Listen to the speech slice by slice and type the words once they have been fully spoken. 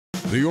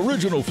The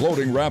original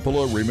floating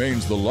Rapala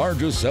remains the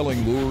largest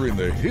selling lure in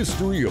the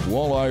history of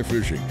walleye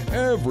fishing.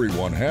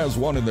 Everyone has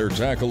one in their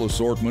tackle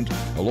assortment,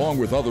 along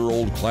with other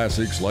old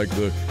classics like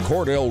the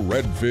Cordell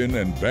Redfin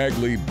and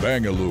Bagley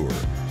Bangalore.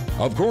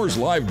 Of course,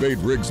 live bait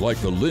rigs like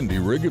the Lindy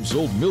rig have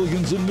sold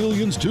millions and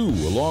millions too,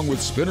 along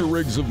with spinner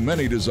rigs of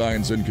many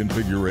designs and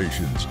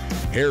configurations.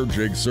 Hair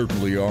jigs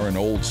certainly are an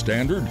old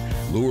standard.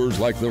 Lures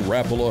like the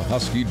Rapala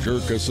Husky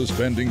Jerk, a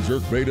suspending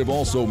jerkbait, have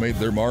also made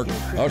their mark,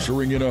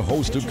 ushering in a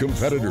host of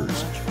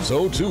competitors.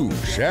 So too,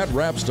 Shad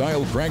Rap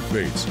style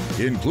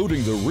crankbaits,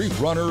 including the Reef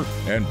Runner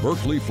and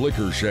Berkeley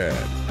Flicker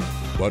Shad.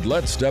 But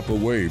let's step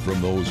away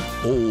from those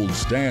old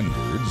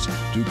standards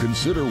to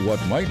consider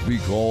what might be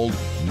called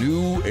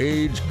new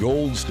age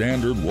gold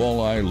standard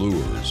walleye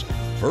lures.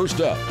 First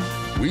up,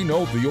 we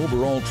note the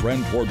overall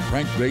trend toward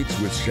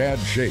crankbaits with shad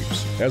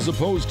shapes as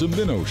opposed to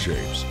minnow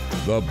shapes.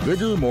 The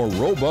bigger, more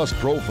robust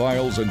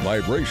profiles and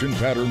vibration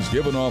patterns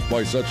given off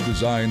by such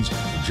designs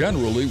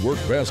generally work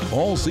best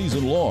all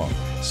season long,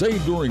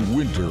 save during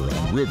winter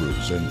on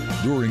rivers and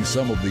during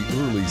some of the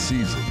early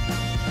season.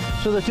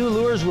 So the two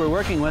lures we're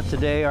working with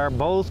today are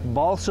both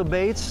balsa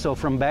baits. So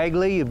from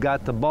Bagley, you've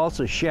got the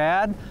balsa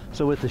shad,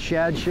 so with the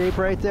shad shape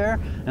right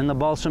there, and the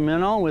balsa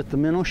minnow with the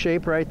minnow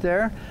shape right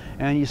there.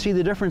 And you see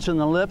the difference in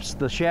the lips.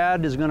 The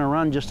shad is going to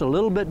run just a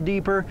little bit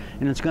deeper,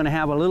 and it's going to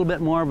have a little bit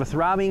more of a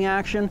throbbing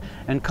action.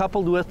 And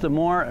coupled with the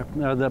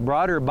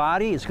broader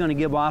body, it's going to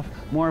give off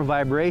more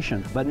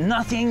vibration. But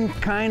nothing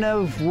kind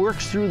of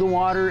works through the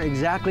water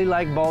exactly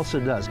like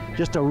balsa does.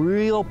 Just a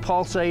real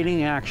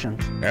pulsating action.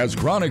 As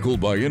chronicled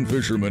by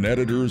In-Fisherman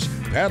editors,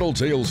 paddle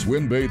tail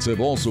swim baits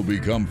have also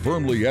become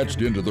firmly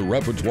etched into the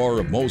repertoire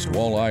of most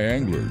walleye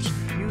anglers.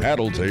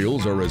 Paddle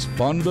tails are as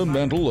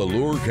fundamental a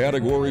lure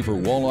category for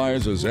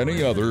walleyes as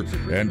any other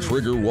and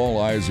trigger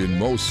walleyes in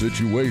most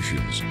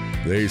situations.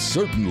 They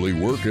certainly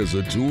work as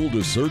a tool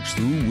to search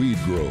through weed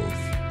growth.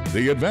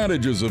 The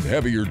advantages of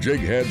heavier jig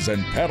heads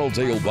and paddle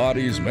tail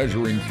bodies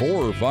measuring 4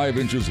 or 5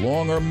 inches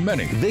long are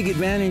many. The big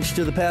advantage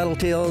to the paddle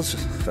tails,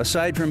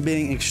 aside from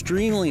being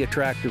extremely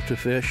attractive to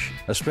fish,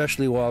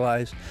 especially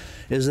walleyes,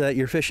 is that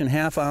you're fishing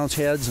 1/2 ounce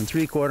heads and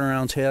 3/4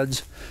 ounce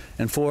heads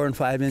and 4 and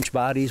 5 inch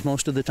bodies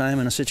most of the time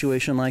in a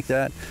situation like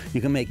that.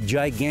 You can make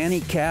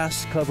gigantic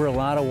casts, cover a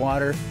lot of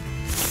water.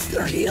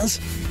 There he is.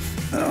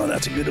 Oh,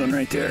 that's a good one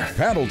right there.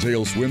 Paddle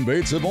tail swim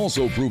baits have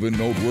also proven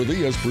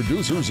noteworthy as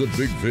producers of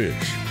big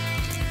fish.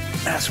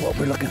 That's what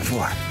we're looking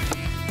for.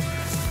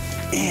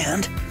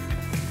 And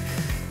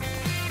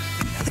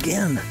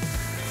again,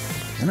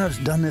 and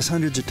I've done this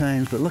hundreds of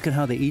times, but look at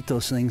how they eat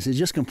those things. It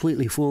just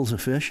completely fools a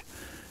fish.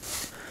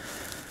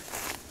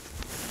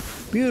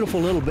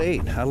 Beautiful little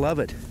bait. I love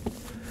it.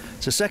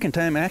 It's the second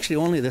time, actually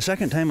only the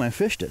second time I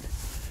fished it.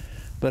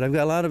 But I've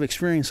got a lot of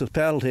experience with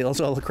paddle tails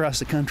all across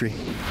the country.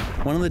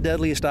 One of the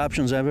deadliest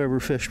options I've ever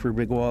fished for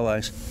big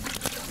walleyes.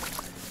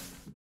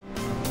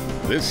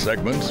 This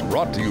segment's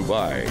brought to you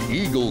by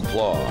Eagle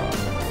Claw.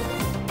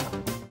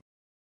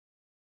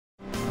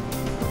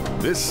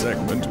 This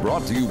segment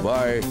brought to you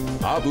by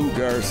Abu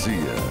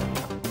Garcia.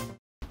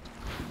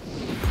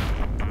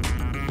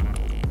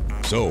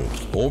 So,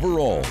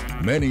 overall,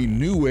 many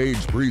new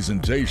age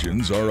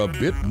presentations are a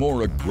bit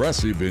more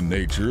aggressive in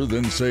nature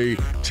than, say,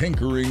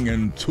 tinkering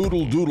and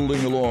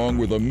toodle-doodling along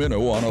with a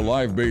minnow on a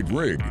live bait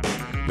rig.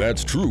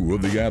 That's true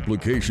of the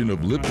application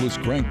of lipless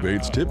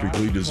crankbaits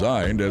typically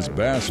designed as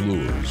bass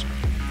lures.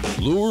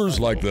 Lures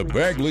like the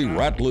Bagley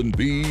Rattlin'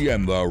 Bee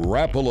and the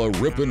Rapala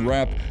Rippin'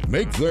 Rap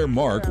make their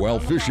mark while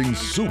fishing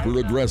super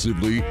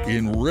aggressively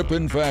in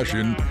rippin'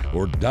 fashion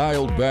or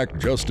dialed back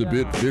just a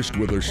bit, fished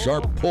with a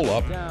sharp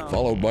pull-up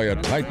followed by a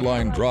tight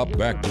line drop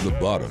back to the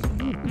bottom.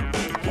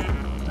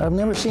 I've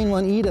never seen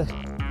one eat a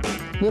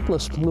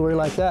lipless lure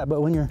like that,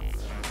 but when you're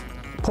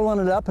pulling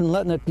it up and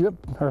letting it drip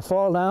or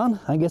fall down,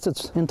 I guess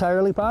it's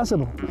entirely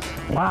possible.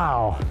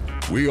 Wow.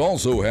 We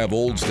also have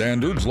old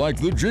standards like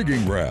the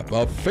jigging wrap,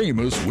 a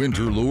famous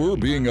winter lure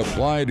being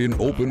applied in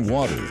open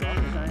water.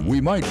 We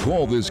might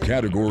call this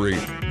category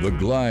the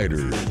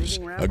gliders.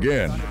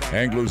 Again,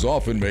 anglers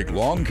often make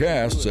long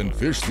casts and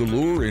fish the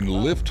lure in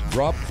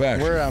lift-drop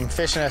fashion. We're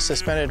fishing a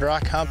suspended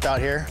rock hump out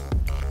here.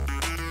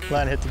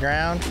 Let it hit the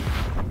ground.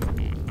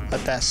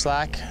 Let that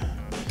slack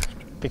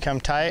become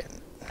tight.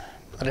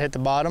 Let it hit the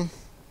bottom.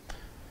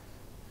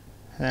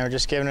 And then we're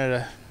just giving it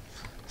a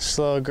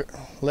slow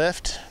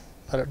lift.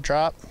 Let it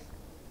drop.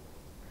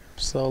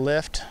 Slow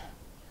lift.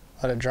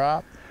 Let it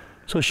drop.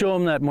 So show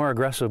them that more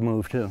aggressive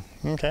move too.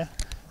 Okay.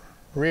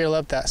 Reel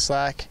up that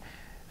slack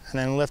and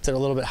then lift it a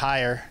little bit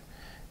higher,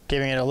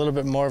 giving it a little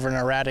bit more of an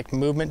erratic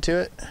movement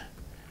to it.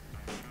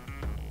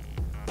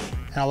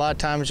 And a lot of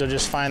times you'll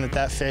just find that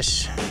that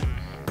fish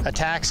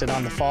attacks it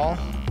on the fall.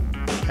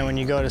 And when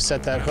you go to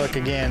set that hook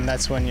again,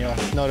 that's when you'll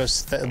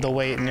notice the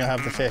weight and you'll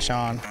have the fish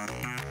on.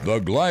 The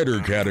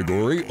glider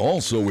category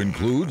also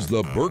includes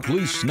the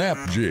Berkeley Snap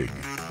Jig.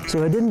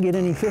 So I didn't get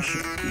any fish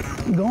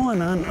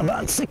going on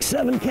about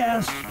 6-7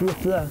 casts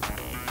with the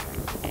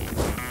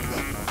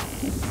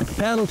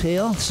paddle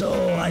tail,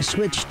 so I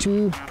switched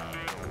to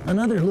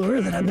another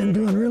lure that I've been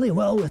doing really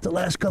well with the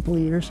last couple of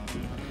years.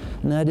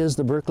 and that is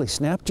the Berkeley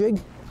snap jig.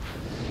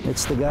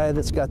 It's the guy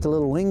that's got the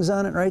little wings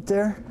on it right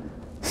there.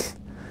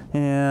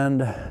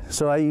 And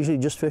so I usually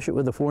just fish it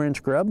with a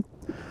 4-inch grub.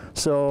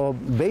 So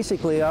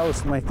basically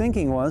my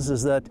thinking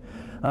was that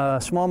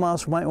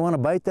smallmouths might want to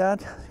bite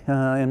that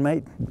and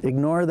might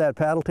ignore that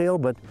paddle tail,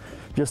 but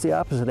just the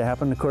opposite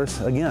happened. Of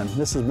course, again,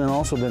 this has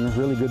also been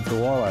really good for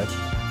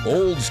walleye.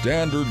 Old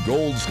standard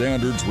gold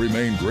standards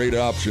remain great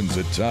options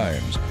at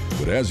times,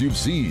 but as you've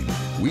seen,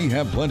 we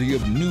have plenty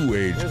of new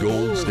age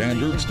gold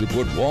standards to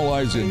put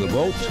walleyes in the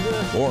boat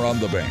or on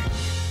the bank.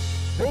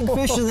 Big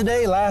fish of the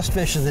day, last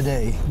fish of the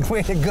day.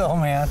 Way to go,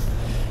 man.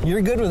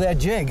 You're good with that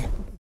jig.